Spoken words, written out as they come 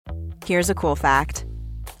Here's a cool fact.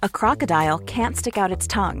 A crocodile can't stick out its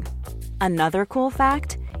tongue. Another cool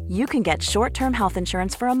fact, you can get short-term health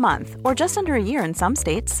insurance for a month or just under a year in some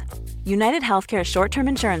states. United Healthcare short-term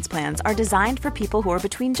insurance plans are designed for people who are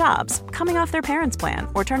between jobs, coming off their parents' plan,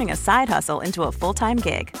 or turning a side hustle into a full-time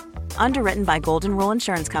gig. Underwritten by Golden Rule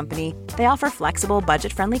Insurance Company, they offer flexible,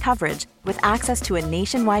 budget-friendly coverage with access to a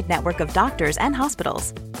nationwide network of doctors and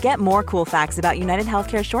hospitals. Get more cool facts about United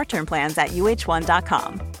Healthcare short-term plans at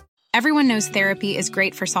uh1.com. Everyone knows therapy is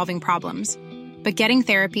great for solving problems, but getting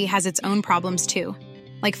therapy has its own problems too,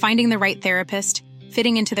 like finding the right therapist,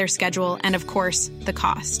 fitting into their schedule, and of course, the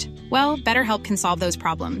cost. Well, BetterHelp can solve those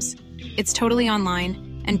problems. It's totally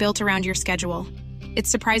online and built around your schedule. It's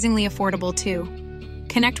surprisingly affordable too.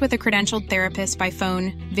 Connect with a credentialed therapist by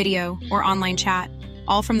phone, video, or online chat,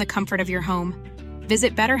 all from the comfort of your home.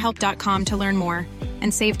 Visit BetterHelp.com to learn more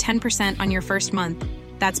and save 10% on your first month.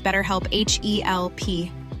 That's BetterHelp,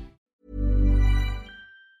 H-E-L-P.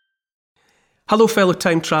 Hello fellow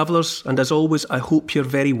time travellers, and as always, I hope you're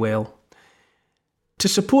very well. To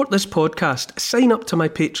support this podcast, sign up to my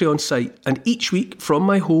Patreon site, and each week from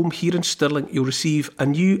my home here in Stirling, you'll receive a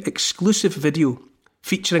new exclusive video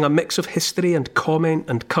featuring a mix of history and comment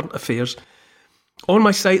and current affairs. On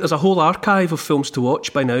my site, there's a whole archive of films to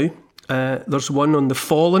watch by now. There's one on the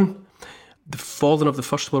fallen of the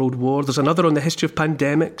First World War. There's another on the history of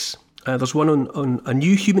pandemics. There's one on a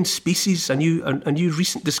new human species, a new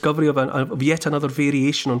recent discovery of yet another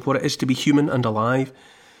variation on what it is to be human and alive.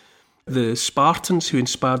 The Spartans, who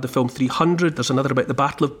inspired the film 300. There's another about the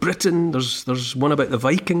Battle of Britain. There's one about the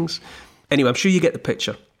Vikings. Anyway, I'm sure you get the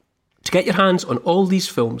picture. To get your hands on all these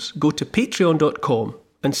films, go to patreon.com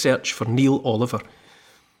and search for Neil Oliver.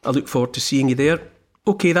 I look forward to seeing you there.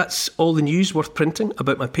 OK, that's all the news worth printing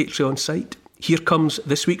about my Patreon site. Here comes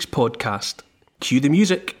this week's podcast. Cue the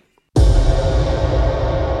music.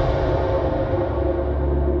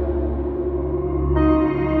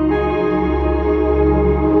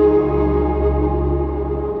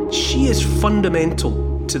 She is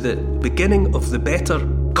fundamental to the beginning of the better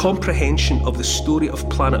comprehension of the story of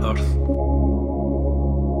planet Earth.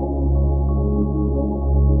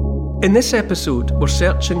 In this episode, we're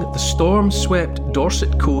searching the storm-swept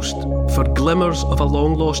Dorset coast for glimmers of a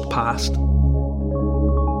long-lost past,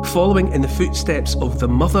 following in the footsteps of the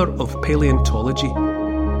mother of paleontology,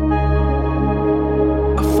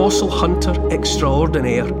 a fossil hunter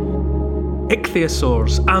extraordinaire.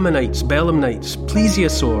 Ichthyosaurs, ammonites, belemnites,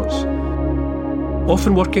 plesiosaurs,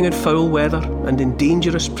 often working in foul weather and in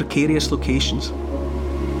dangerous, precarious locations.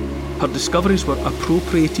 Her discoveries were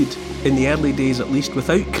appropriated, in the early days at least,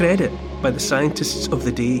 without credit by the scientists of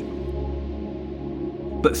the day.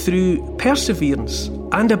 But through perseverance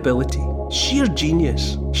and ability, sheer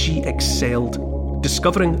genius, she excelled,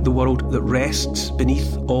 discovering the world that rests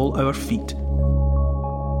beneath all our feet.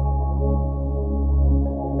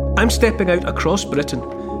 I'm stepping out across Britain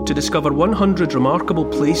to discover 100 remarkable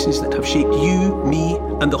places that have shaped you, me,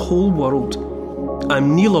 and the whole world.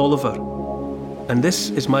 I'm Neil Oliver, and this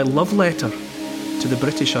is my love letter to the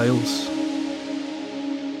British Isles.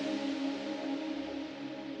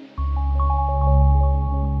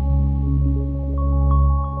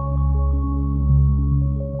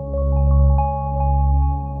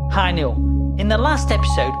 Hi Neil. In the last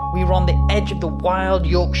episode, we were on the edge of the wild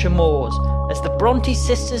Yorkshire moors as the Bronte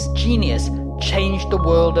sisters' genius changed the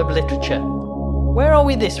world of literature. Where are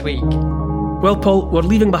we this week? Well, Paul, we're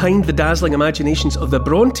leaving behind the dazzling imaginations of the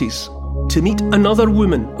Brontes to meet another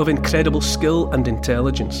woman of incredible skill and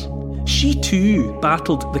intelligence. She too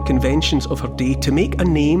battled the conventions of her day to make a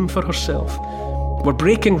name for herself. We're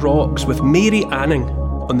breaking rocks with Mary Anning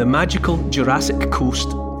on the magical Jurassic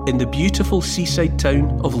coast in the beautiful seaside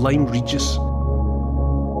town of Lyme Regis.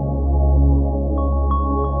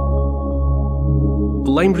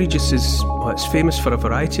 Lyme Regis it's famous for a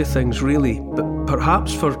variety of things really, but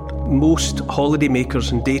perhaps for most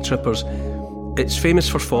holidaymakers and day trippers, it's famous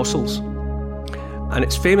for fossils. And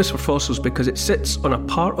it's famous for fossils because it sits on a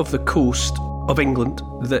part of the coast of England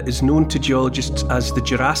that is known to geologists as the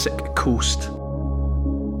Jurassic coast.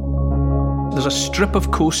 There's a strip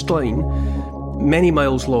of coastline many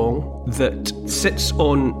miles long that sits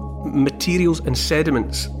on materials and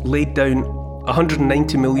sediments laid down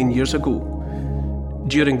 190 million years ago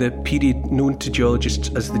during the period known to geologists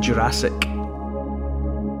as the Jurassic.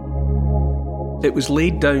 It was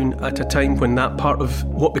laid down at a time when that part of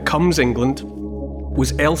what becomes England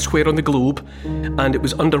was elsewhere on the globe and it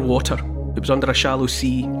was underwater. It was under a shallow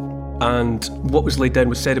sea, and what was laid down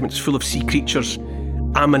was sediments full of sea creatures,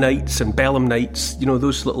 ammonites and belemnites,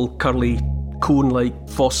 those little curly cone-like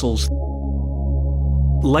fossils.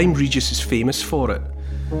 Lyme Regis is famous for it.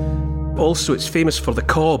 Also, it's famous for the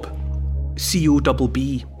Cobb,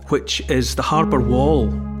 C-O-B-B, which is the harbour wall.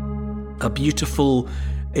 A beautiful,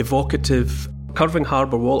 evocative, curving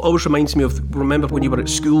harbour wall. Always reminds me of, remember when you were at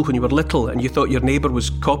school, when you were little, and you thought your neighbour was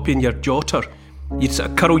copying your jotter. You'd sort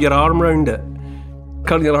of curl your arm around it.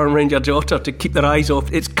 Curl your arm around your jotter to keep their eyes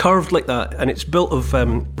off. It's curved like that, and it's built of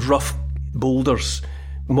rough boulders,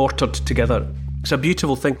 mortared together. It's a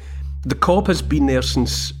beautiful thing. The Cobb has been there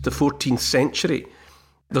since the 14th century.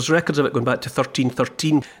 There's records of it going back to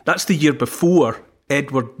 1313. That's the year before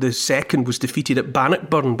Edward II was defeated at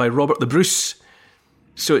Bannockburn by Robert the Bruce.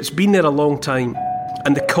 So it's been there a long time.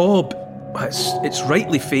 And the Cobb, it's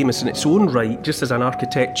rightly famous in its own right, just as an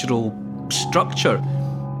architectural structure.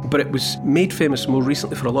 But it was made famous more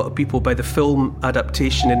recently for a lot of people by the film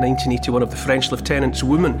adaptation in 1981 of The French Lieutenant's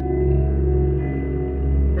Woman,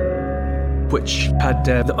 which had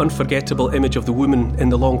the unforgettable image of the woman in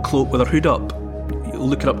the long cloak with her hood up,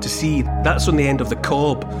 looking up to sea. That's on the end of the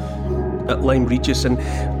Cobb at Lyme Regis. And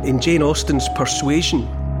in Jane Austen's Persuasion,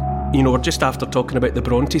 we're just after talking about the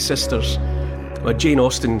Bronte sisters. Jane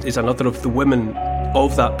Austen is another of the women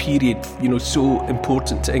of that period, so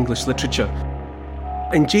important to English literature.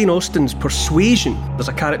 In Jane Austen's Persuasion, there's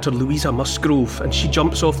a character, Louisa Musgrove, and she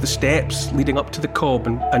jumps off the steps leading up to the Cobb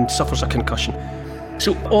and suffers a concussion.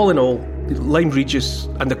 So all in all, Lyme Regis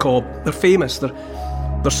and the Cobb, they're famous.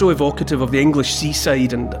 They're so evocative of the English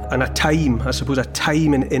seaside and a time, I suppose, a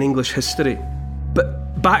time in English history.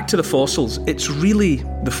 But back to the fossils. It's really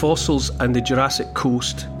the fossils and the Jurassic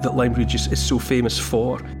coast that Lyme Regis is so famous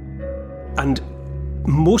for. And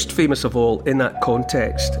most famous of all in that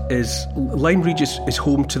context is Lyme Regis is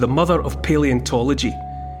home to the mother of paleontology.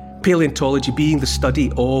 Paleontology being the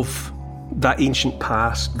study of that ancient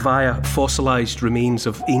past via fossilised remains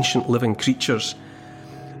of ancient living creatures.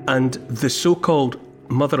 And the so-called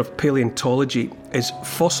mother of paleontology is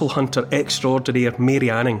fossil hunter extraordinaire Mary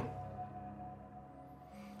Anning,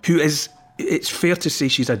 who is, it's fair to say,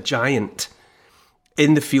 she's a giant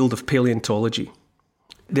in the field of paleontology.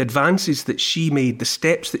 The advances that she made, the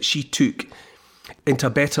steps that she took into a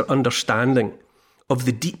better understanding of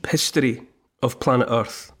the deep history of planet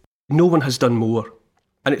Earth, no one has done more.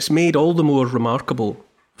 And it's made all the more remarkable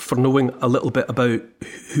for knowing a little bit about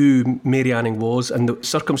who Mary Anning was and the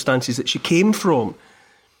circumstances that she came from.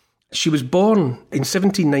 She was born in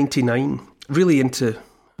 1799, really into,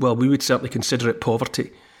 well, we would certainly consider it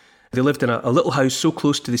poverty. They lived in a little house so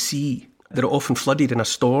close to the sea that it often flooded in a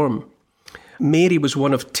storm. Mary was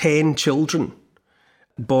one of 10 children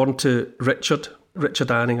born to Richard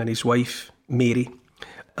Anning and his wife, Mary.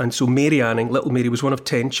 And so Mary Anning, little Mary, was one of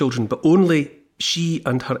 10 children, but only she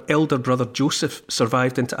and her elder brother Joseph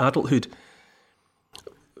survived into adulthood.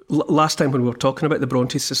 Last time when we were talking about the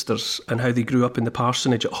Bronte sisters and how they grew up in the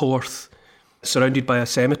parsonage at Horth, surrounded by a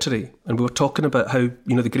cemetery, and we were talking about how,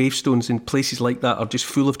 the gravestones in places like that are just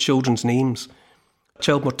full of children's names.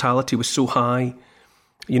 Child mortality was so high,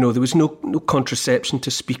 there was no contraception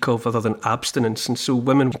to speak of other than abstinence, and so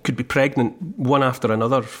women could be pregnant one after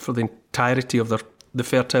another for the entirety of the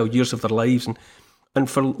fertile years of their lives, and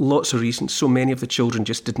for lots of reasons, so many of the children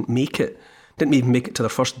just didn't even make it to their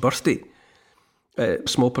first birthday. A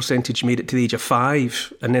small percentage made it to the age of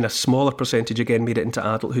 5, and then a smaller percentage again made it into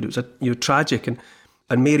adulthood. It was tragic,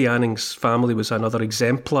 and Mary Anning's family was another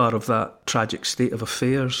exemplar of that tragic state of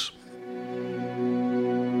affairs.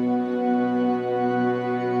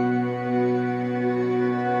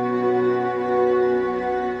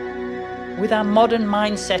 With our modern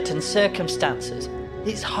mindset and circumstances,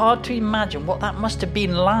 it's hard to imagine what that must have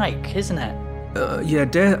been like, isn't it?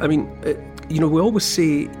 We always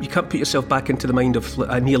say you can't put yourself back into the mind of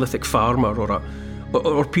a Neolithic farmer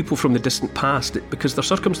or people from the distant past, because their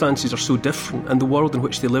circumstances are so different and the world in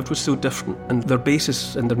which they lived was so different and their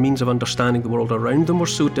basis and their means of understanding the world around them were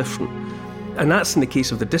so different. And that's in the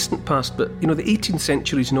case of the distant past, but the 18th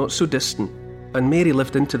century is not so distant, and Mary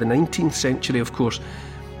lived into the 19th century, of course,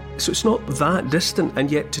 so it's not that distant.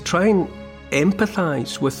 And yet to try and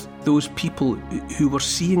empathise with those people who were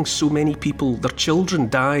seeing so many people, their children,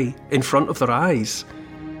 die in front of their eyes,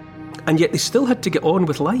 and yet they still had to get on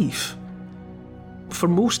with life. For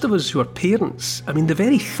most of us who are parents, the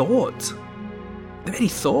very thought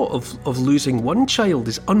of losing one child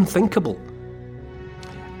is unthinkable.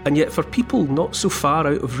 And yet for people not so far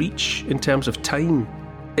out of reach in terms of time,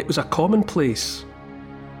 it was a commonplace.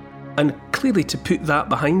 And clearly to put that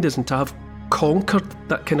behind us and to have conquered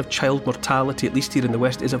that kind of child mortality, at least here in the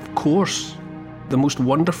West, is of course the most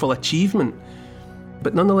wonderful achievement.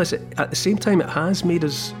 But nonetheless, at the same time, it has made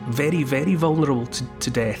us very, very vulnerable to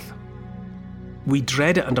death. We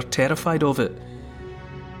dread it and are terrified of it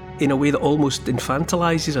in a way that almost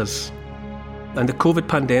infantilises us. And the COVID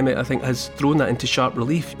pandemic, I think, has thrown that into sharp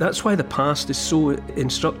relief. That's why the past is so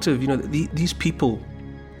instructive. You know, these people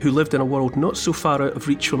who lived in a world not so far out of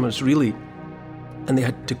reach from us, really, and they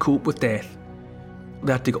had to cope with death.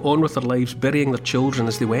 They had to get on with their lives, burying their children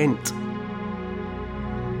as they went.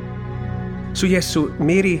 So yes, so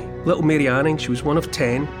Mary, little Mary Anning, she was one of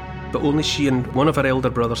 10, but only she and one of her elder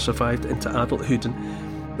brothers survived into adulthood.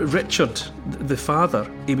 And Richard, the father,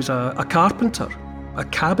 he was a carpenter, a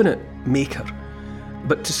cabinet maker.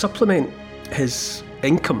 But to supplement his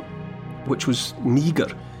income, which was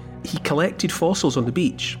meagre, he collected fossils on the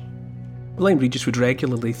beach. Lyme Regis would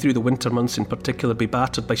regularly, through the winter months in particular, be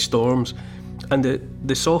battered by storms, and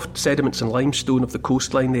the soft sediments and limestone of the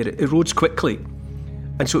coastline there, it erodes quickly.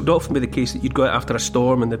 And so it would often be the case that you'd go out after a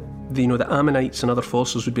storm and the ammonites and other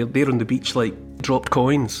fossils would be there on the beach like dropped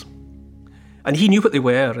coins. And he knew what they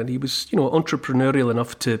were, and he was, entrepreneurial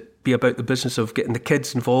enough to be about the business of getting the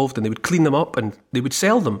kids involved, and they would clean them up and they would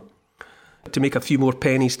sell them to make a few more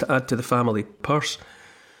pennies to add to the family purse.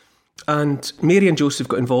 And Mary and Joseph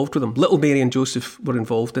got involved with them. Little Mary and Joseph were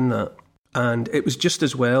involved in that. And it was just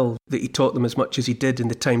as well that he taught them as much as he did in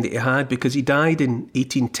the time that he had, because he died in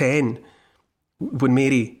 1810 when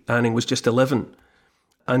Mary Anning was just 11.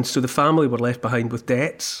 And so the family were left behind with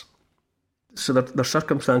debts. So their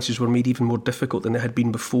circumstances were made even more difficult than they had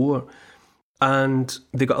been before. And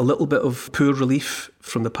they got a little bit of poor relief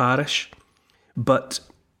from the parish. But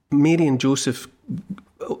Mary and Joseph,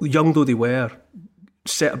 young though they were,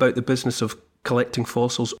 set about the business of collecting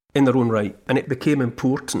fossils in their own right. And it became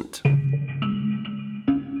important.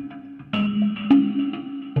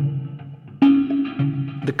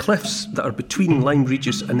 The cliffs that are between Lyme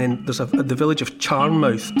Regis and then there's the village of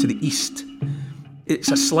Charnmouth to the east.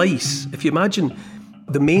 It's a slice. If you imagine,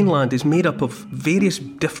 the mainland is made up of various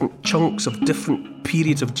different chunks of different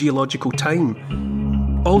periods of geological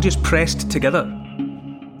time, all just pressed together.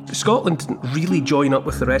 Scotland didn't really join up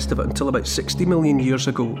with the rest of it until about 60 million years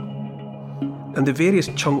ago. And the various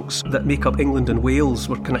chunks that make up England and Wales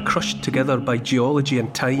were kind of crushed together by geology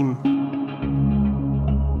and time.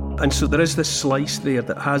 And so there is this slice there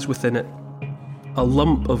that has within it a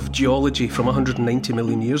lump of geology from 190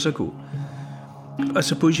 million years ago. I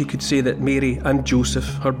suppose you could say that Mary and Joseph,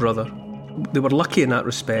 her brother, they were lucky in that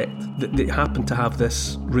respect, that they happened to have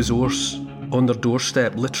this resource on their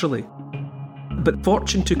doorstep, literally. But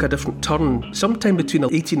fortune took a different turn sometime between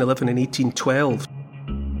 1811 and 1812.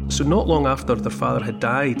 So not long after their father had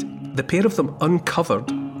died, the pair of them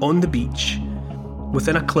uncovered on the beach,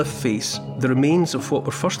 within a cliff face, the remains of what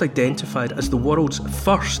were first identified as the world's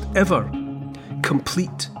first ever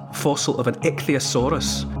complete fossil of an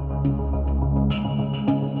ichthyosaurus.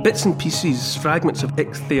 Bits and pieces, fragments of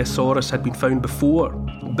ichthyosaurus had been found before,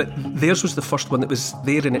 but theirs was the first one that was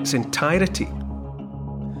there in its entirety.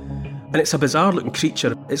 And it's a bizarre looking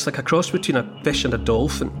creature. It's like a cross between a fish and a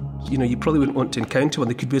dolphin. You probably wouldn't want to encounter one.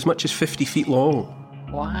 They could be as much as 50 feet long.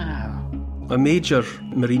 Wow. A major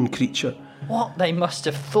marine creature. What they must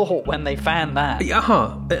have thought when they found that.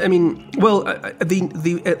 Yeah, they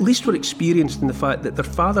at least were experienced in the fact that their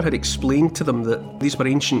father had explained to them that these were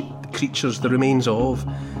ancient creatures, the remains of.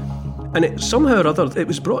 And somehow or other, it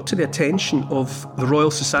was brought to the attention of the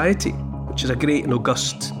Royal Society, which is a great and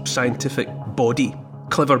august scientific body,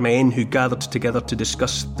 clever men who gathered together to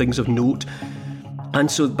discuss things of note.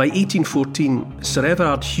 And so by 1814, Sir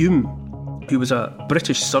Everard Hume, who was a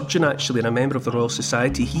British surgeon actually and a member of the Royal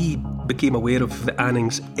Society, he became aware of the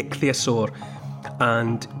Anning's ichthyosaur,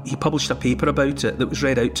 and he published a paper about it that was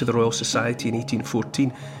read out to the Royal Society in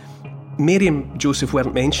 1814. Mary and Joseph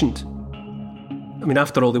weren't mentioned. I mean,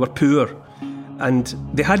 after all, they were poor, and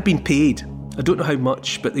they had been paid. I don't know how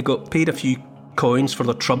much, but they got paid a few coins for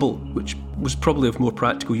their trouble, which was probably of more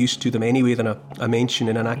practical use to them anyway than a mention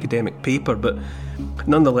in an academic paper, but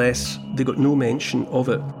nonetheless, they got no mention of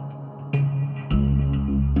it.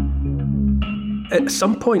 At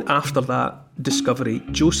some point after that discovery,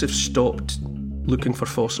 Joseph stopped looking for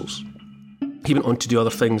fossils. He went on to do other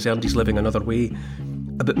things, earned his living another way.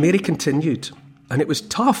 But Mary continued, and it was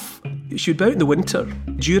tough. She would be out in the winter,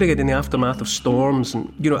 during and in the aftermath of storms,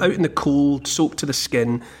 and out in the cold, soaked to the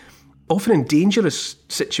skin, often in dangerous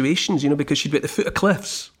situations, because she'd be at the foot of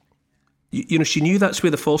cliffs. She knew that's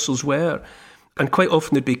where the fossils were, and quite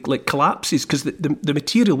often there'd be like collapses because the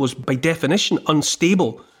material was by definition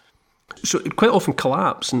unstable. So it quite often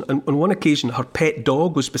collapsed, and on one occasion her pet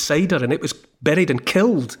dog was beside her and it was buried and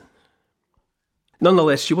killed.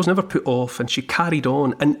 Nonetheless, she was never put off and she carried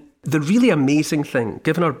on. And the really amazing thing,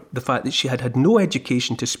 given her the fact that she had had no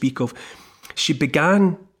education to speak of, she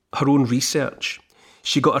began her own research.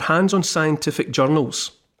 She got her hands on scientific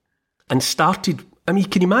journals and started, I mean,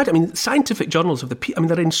 can you imagine? I mean, scientific journals of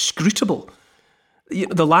they're inscrutable.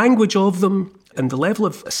 The language of them and the level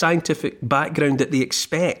of scientific background that they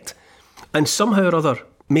expect. And somehow or other,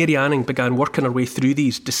 Mary Anning began working her way through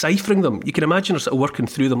these, deciphering them. You can imagine her sort of working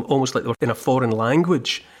through them almost like they were in a foreign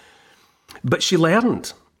language. But she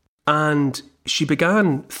learned, and she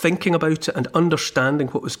began thinking about it and understanding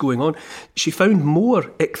what was going on. She found more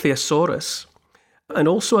Ichthyosaurus and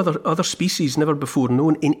also other species never before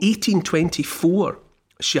known. In 1824,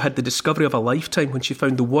 she had the discovery of a lifetime when she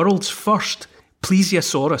found the world's first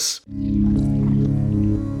Plesiosaurus.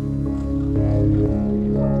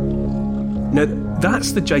 Now,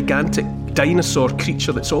 that's the gigantic dinosaur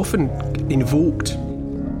creature that's often invoked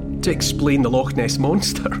to explain the Loch Ness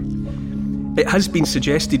Monster. It has been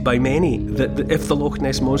suggested by many that if the Loch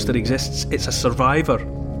Ness Monster exists, it's a survivor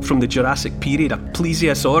from the Jurassic period, a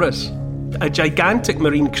Plesiosaurus, a gigantic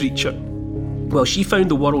marine creature. Well, she found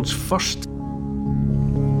the world's first.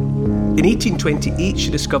 In 1828, she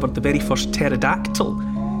discovered the very first pterodactyl.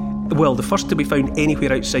 Well, the first to be found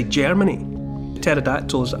anywhere outside Germany.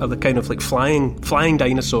 Pterodactyls are the kind of like flying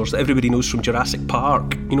dinosaurs that everybody knows from Jurassic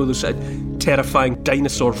Park. You know, those terrifying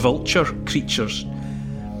dinosaur vulture creatures.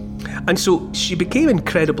 And so she became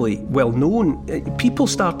incredibly well known. People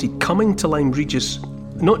started coming to Lyme Regis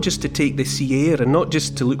not just to take the sea air and not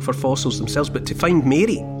just to look for fossils themselves, but to find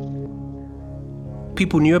Mary.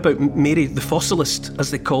 People knew about Mary, the fossilist,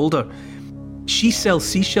 as they called her. She sells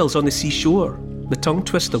seashells on the seashore. The tongue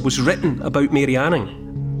twister was written about Mary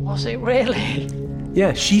Anning. Was it really?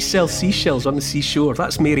 Yeah, she sells seashells on the seashore.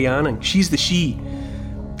 That's Mary Anning. She's the she.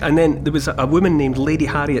 And then there was a woman named Lady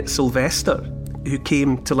Harriet Sylvester who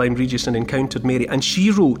came to Lyme Regis and encountered Mary. And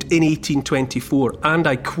she wrote in 1824, and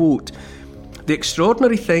I quote, "The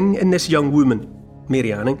extraordinary thing in this young woman,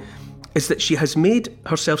 Mary Anning, is that she has made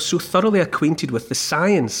herself so thoroughly acquainted with the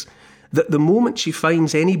science that the moment she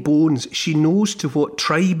finds any bones, she knows to what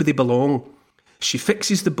tribe they belong. She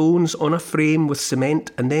fixes the bones on a frame with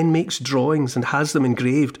cement and then makes drawings and has them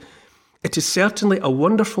engraved. It is certainly a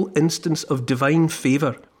wonderful instance of divine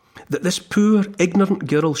favour that this poor, ignorant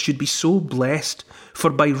girl should be so blessed, for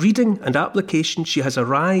by reading and application she has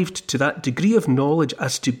arrived to that degree of knowledge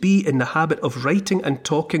as to be in the habit of writing and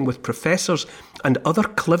talking with professors and other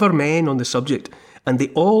clever men on the subject, and they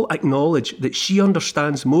all acknowledge that she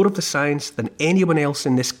understands more of the science than anyone else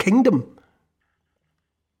in this kingdom."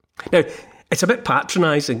 Now, it's a bit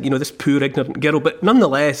patronising, this poor ignorant girl, but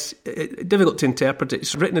nonetheless, difficult to interpret it.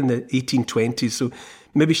 It's written in the 1820s, so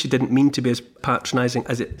maybe she didn't mean to be as patronising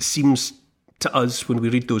as it seems to us when we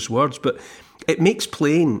read those words, but it makes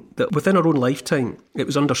plain that within her own lifetime, it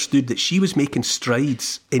was understood that she was making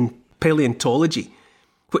strides in paleontology,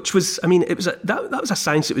 which was, that was a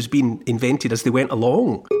science that was being invented as they went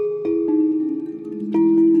along.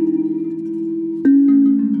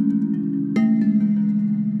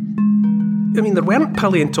 There weren't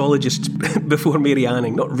paleontologists before Mary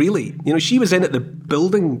Anning, not really. She was in at the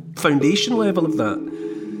building foundation level of that.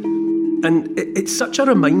 And it's such a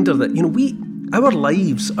reminder that, our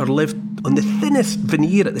lives are lived on the thinnest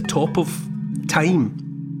veneer at the top of time.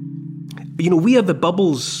 We are the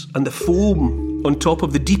bubbles and the foam on top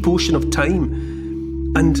of the deep ocean of time.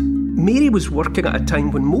 And Mary was working at a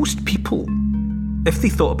time when most people, if they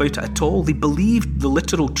thought about it at all, they believed the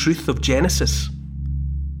literal truth of Genesis.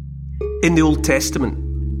 In the Old Testament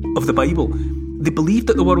of the Bible, they believed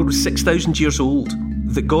that the world was 6,000 years old,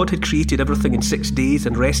 that God had created everything in 6 days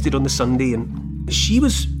and rested on the Sunday. And she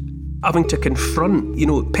was having to confront,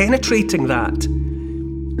 penetrating that,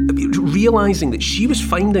 realising that she was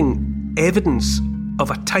finding evidence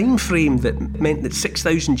of a time frame that meant that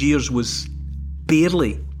 6,000 years was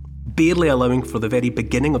barely allowing for the very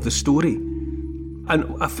beginning of the story. And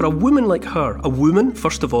for a woman like her,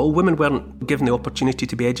 first of all, women weren't given the opportunity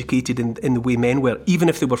to be educated in the way men were, even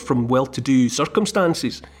if they were from well-to-do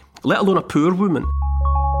circumstances, let alone a poor woman.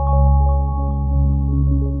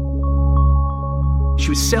 She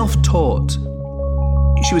was self-taught.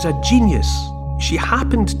 She was a genius. She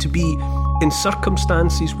happened to be in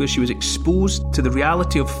circumstances where she was exposed to the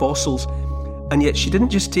reality of fossils, and yet she didn't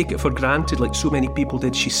just take it for granted like so many people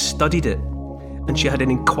did. She studied it. And she had an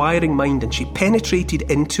inquiring mind, and she penetrated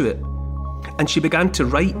into it. And she began to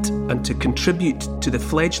write and to contribute to the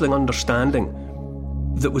fledgling understanding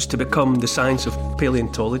that was to become the science of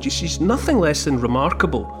paleontology. She's nothing less than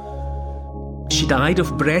remarkable. She died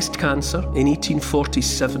of breast cancer in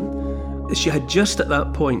 1847. She had just at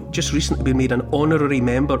that point, just recently been made an honorary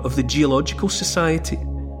member of the Geological Society.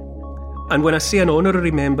 And when I say an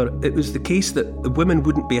honorary member, it was the case that the women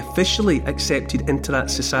wouldn't be officially accepted into that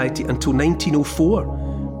society until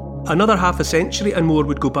 1904. Another half a century and more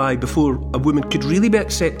would go by before a woman could really be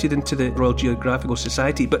accepted into the Royal Geographical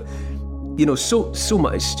Society. But, you know, so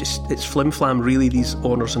much, it's flim-flam really, these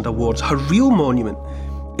honours and awards. Her real monument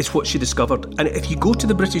is what she discovered. And if you go to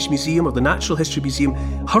the British Museum or the Natural History Museum,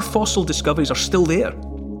 her fossil discoveries are still there.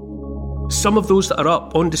 Some of those that are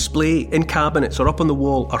up on display in cabinets or up on the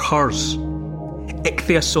wall are hers.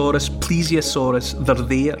 Ichthyosaurus, Plesiosaurus, they're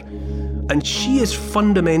there. And she is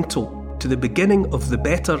fundamental to the beginning of the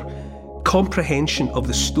better comprehension of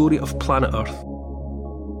the story of planet Earth.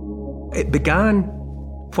 It began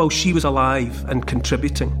while she was alive and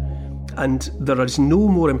contributing, and there is no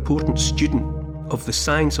more important student of the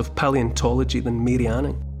science of paleontology than Mary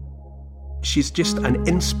Anning. She's just an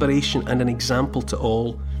inspiration and an example to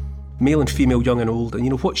all, male and female, young and old. And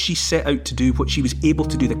you know, what she set out to do, what she was able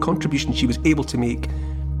to do, the contribution she was able to make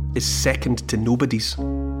is second to nobody's.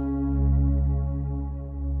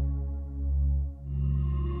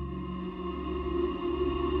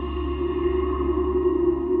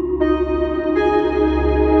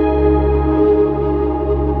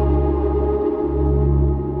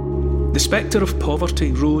 The spectre of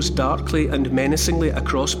poverty rose darkly and menacingly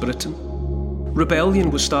across Britain.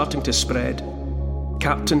 Rebellion was starting to spread.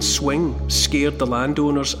 Captain Swing scared the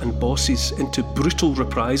landowners and bosses into brutal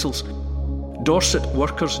reprisals. Dorset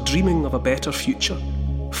workers, dreaming of a better future,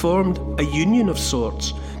 formed a union of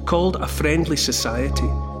sorts called a Friendly Society.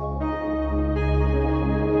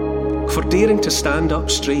 For daring to stand up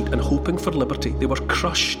straight and hoping for liberty, they were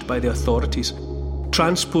crushed by the authorities,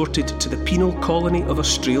 transported to the penal colony of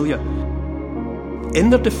Australia. In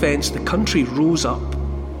their defence, the country rose up.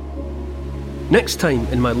 Next time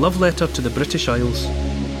in my love letter to the British Isles.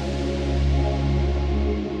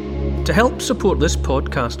 To help support this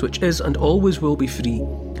podcast, which is and always will be free,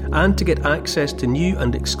 and to get access to new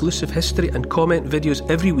and exclusive history and comment videos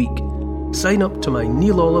every week, sign up to my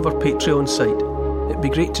Neil Oliver Patreon site. It'd be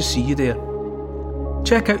great to see you there.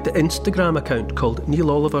 Check out the Instagram account called Neil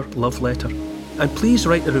Oliver Love Letter, and please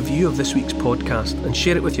write a review of this week's podcast and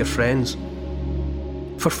share it with your friends.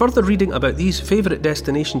 For further reading about these favourite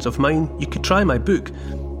destinations of mine, you could try my book.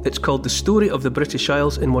 It's called The Story of the British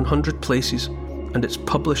Isles in 100 Places, and it's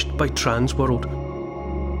published by Transworld.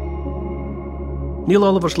 Neil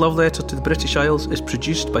Oliver's Love Letter to the British Isles is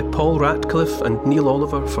produced by Paul Ratcliffe and Neil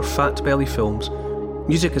Oliver for Fat Belly Films.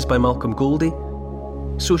 Music is by Malcolm Goldie.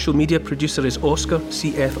 Social media producer is Oscar,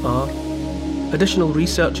 CFR. Additional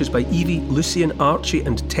research is by Evie, Lucian, Archie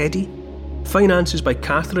and Teddy. Finance is by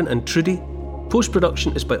Catherine and Trudy.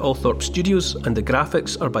 Post-production is by Althorpe Studios, and the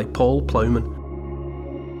graphics are by Paul Plowman.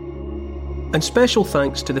 And special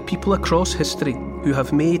thanks to the people across history who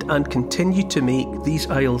have made and continue to make these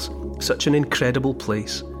isles such an incredible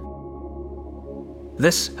place.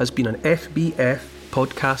 This has been an FBF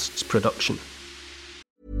Podcasts production.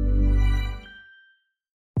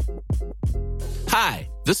 Hi,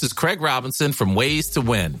 this is Craig Robinson from Ways to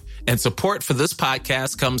Win, and support for this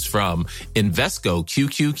podcast comes from Invesco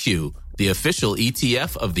QQQ, the official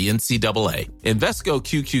ETF of the NCAA. Invesco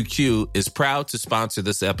QQQ is proud to sponsor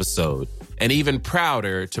this episode, and even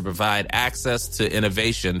prouder to provide access to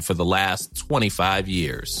innovation for the last 25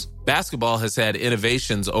 years. Basketball has had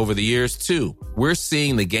innovations over the years, too. We're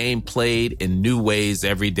seeing the game played in new ways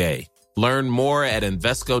every day. Learn more at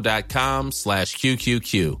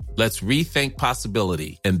Invesco.com/QQQ. Let's rethink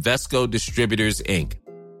possibility. Invesco Distributors, Inc.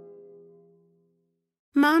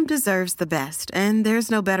 Mom deserves the best, and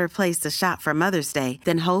there's no better place to shop for Mother's Day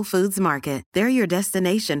than Whole Foods Market. They're your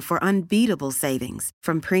destination for unbeatable savings,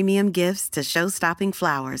 from premium gifts to show-stopping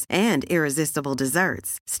flowers and irresistible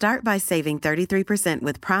desserts. Start by saving 33%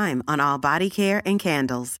 with Prime on all body care and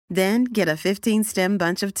candles. Then get a 15-stem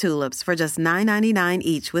bunch of tulips for just $9.99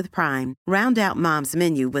 each with Prime. Round out Mom's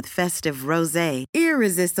menu with festive rosé,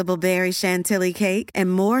 irresistible berry chantilly cake,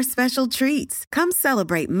 and more special treats. Come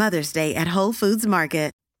celebrate Mother's Day at Whole Foods Market.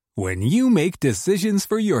 When you make decisions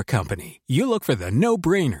for your company, you look for the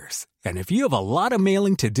no-brainers. And if you have a lot of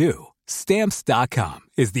mailing to do, Stamps.com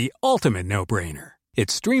is the ultimate no-brainer. It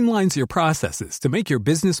streamlines your processes to make your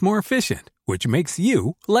business more efficient, which makes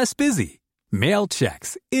you less busy. Mail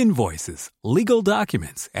checks, invoices, legal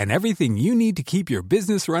documents, and everything you need to keep your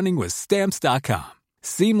business running with Stamps.com.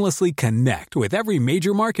 Seamlessly connect with every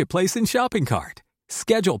major marketplace and shopping cart.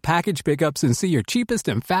 Schedule package pickups and see your cheapest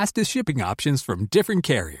and fastest shipping options from different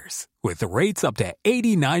carriers, with rates up to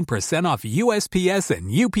 89% off USPS and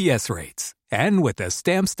UPS rates. And with the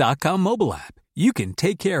Stamps.com mobile app, you can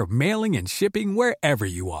take care of mailing and shipping wherever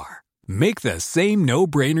you are. Make the same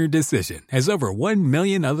no-brainer decision as over 1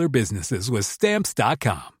 million other businesses with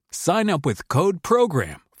Stamps.com. Sign up with code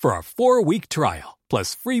PROGRAM for a 4-week trial.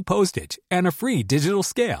 plus free postage and a free digital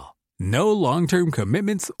scale. No long-term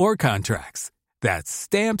commitments or contracts. That's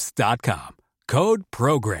Stamps.com. Code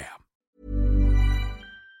PROGRAM.